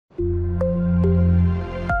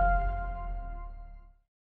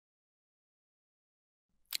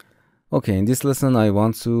Okay, in this lesson I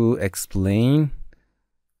want to explain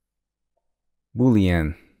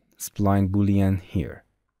Boolean, Spline Boolean here.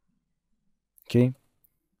 Okay,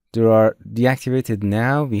 they are deactivated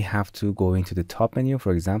now. We have to go into the top menu,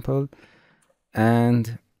 for example,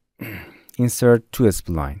 and insert to a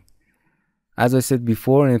spline. As I said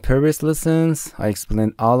before in previous lessons, I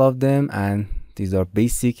explained all of them, and these are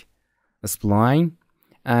basic spline,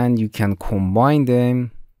 and you can combine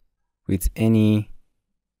them with any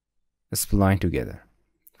spline together.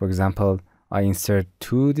 For example, I insert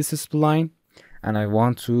to this spline and I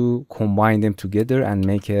want to combine them together and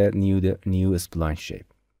make a new spline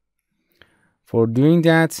shape. For doing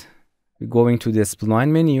that, we go into the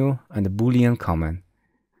spline menu and the Boolean command.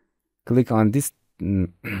 Click on this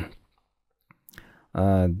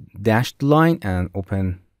dashed line and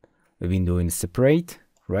open the window in separate.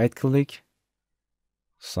 Right click,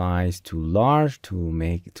 size too large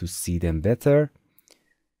to see them better.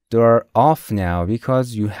 They are off now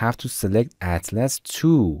because you have to select Atlas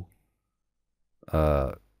 2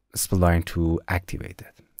 spline to activate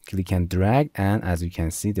it. Click and drag, and as you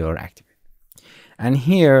can see, they are activated. And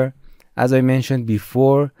here, as I mentioned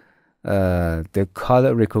before, the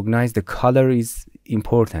color, recognize the color is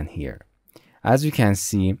important here. As you can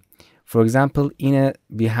see, for example,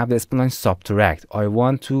 we have the Spline Subtract. I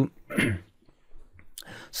want to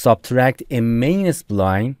subtract a main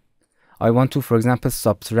spline. I want to, for example,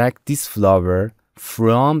 subtract this flower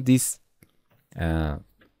from this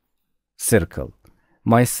circle.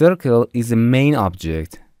 My circle is a main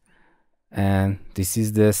object, and this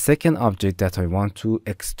is the second object that I want to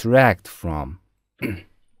extract from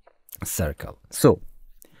circle. So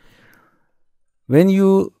when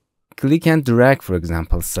you click and drag, for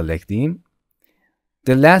example, selecting,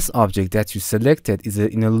 the last object that you selected is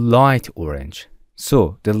in a light orange.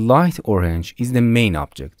 So the light orange is the main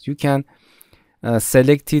object. You can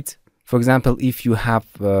select it. For example, if you have,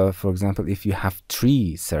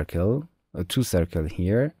 two circle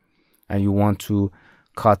here, and you want to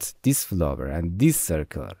cut this flower and this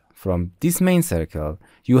circle from this main circle,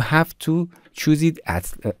 you have to choose it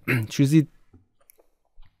choose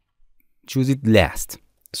it last.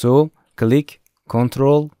 So click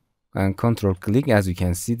Control and Control click. As you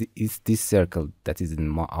can see, is this circle that is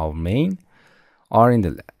in our main are in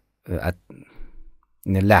the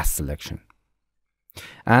last selection,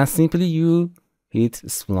 and simply you hit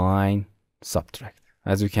Spline Subtract.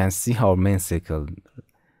 As you can see, our main circle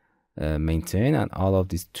maintain, and all of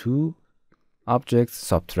these two objects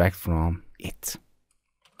subtract from it.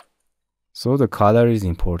 So the color is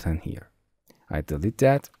important here. I delete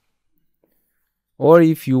that. Or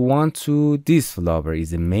if you want to, this flower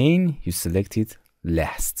is the main, you select it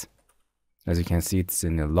last. As you can see, it's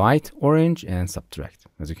in a light orange and subtract.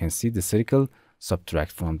 As you can see, the circle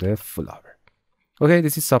subtract from the flower. Okay,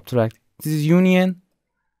 this is subtract. This is union.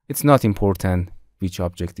 It's not important which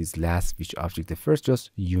object is last, which object the first, just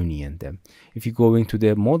union them. If you go into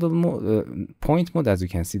the model mode, point mode, as you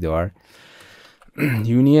can see, there are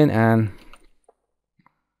union and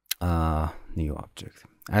new object.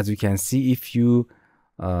 As you can see, if you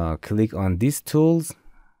click on these tools,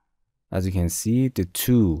 as you can see, the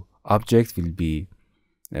two objects will be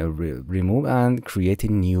removed and create a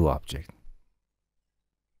new object.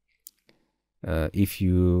 If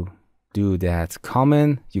you do that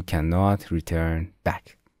command, you cannot return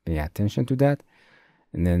back. Pay attention to that.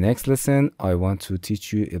 In the next lesson, I want to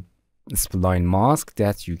teach you a spline mask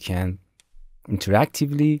that you can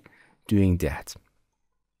interactively doing that.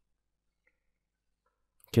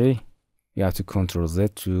 Okay, you have to Control Z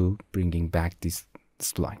to bringing back these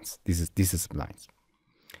splines. This is splines.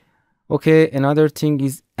 Okay, another thing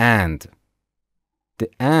is AND. The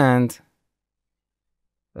AND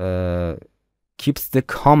keeps the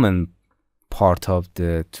common part of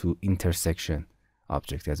the two intersection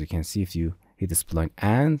object. As you can see, if you hit the spline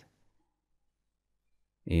AND,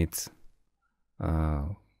 it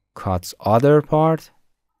cuts other part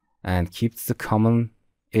and keeps the common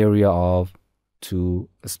area of two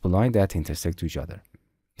spline that intersect to each other.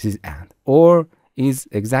 This is AND. Or is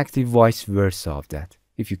exactly vice versa of that.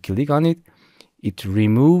 If you click on it, it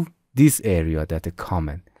remove this area that is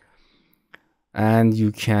common, and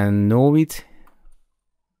you can know it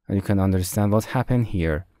and you can understand what happened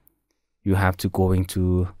here. You have to go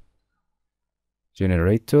into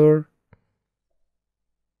generator,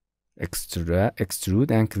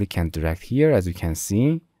 extrude, and click and drag here. As you can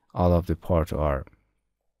see, all of the parts are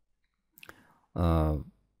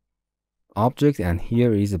object, and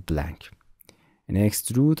here is a blank. In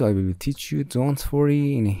extrude, I will teach you, don't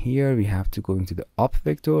worry. In here we have to go into the up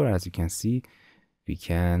vector. As you can see, we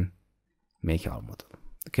can make our model.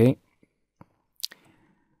 Okay,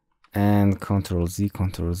 and Ctrl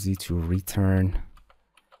Z to return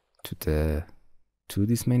to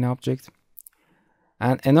this main object.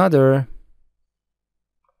 And another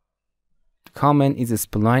command is a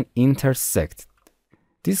Spline Intersect.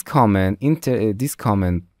 This command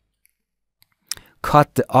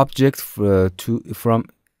cut the object from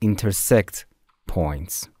intersect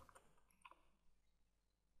points.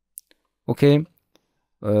 Okay,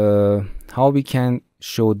 how we can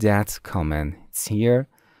show that command? It's here.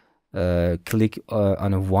 Click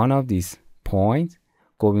on one of these points,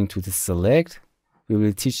 going to the select. We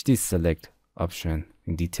will teach this select option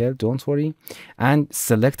in detail, don't worry. And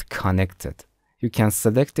select connected. You can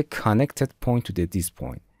select the connected point to this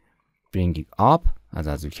point. Bring it up, and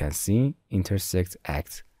as you can see, intersect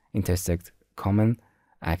command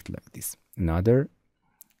act like this. Another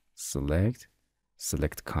select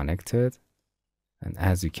connected, and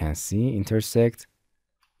as you can see, intersect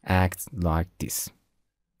act like this.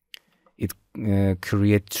 It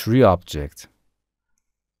create 3 objects.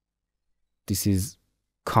 This is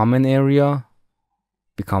common area,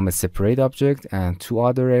 become a separate object, and 2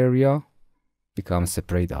 other area become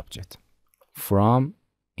separate object from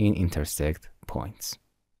in intersect points.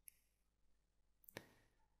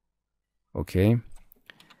 Okay,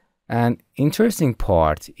 and interesting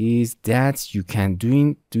part is that you can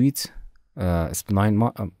do it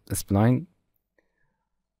Spline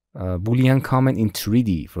Boolean command in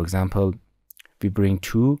 3D. For example, we bring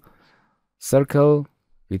 2 circle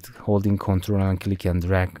with holding Ctrl and click and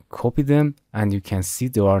drag, copy them, and you can see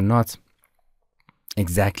they are not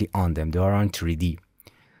exactly on them, they are on 3D.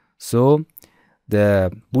 So the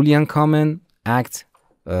Boolean command acts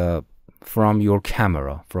from your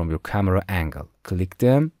camera angle. Click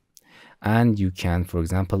them, and you can, for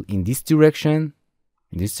example, in this direction,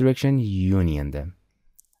 union them.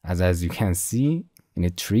 As you can see, in a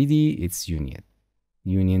 3D, it's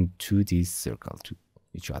union to this circle to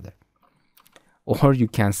each other. Or you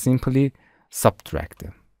can simply subtract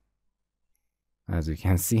them. As you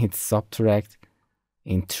can see, it's subtract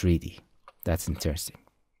in 3D. That's interesting.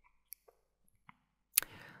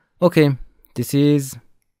 Okay, this is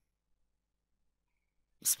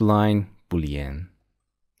Spline Boolean.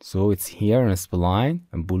 So it's here in Spline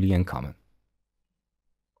and Boolean command.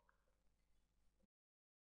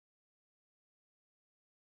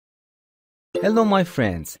 Hello my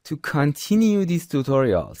friends, to continue these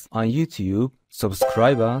tutorials on YouTube,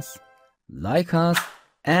 subscribe us, like us,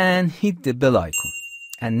 and hit the bell icon.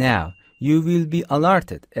 And now you will be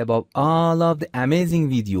alerted about all of the amazing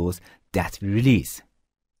videos that we release.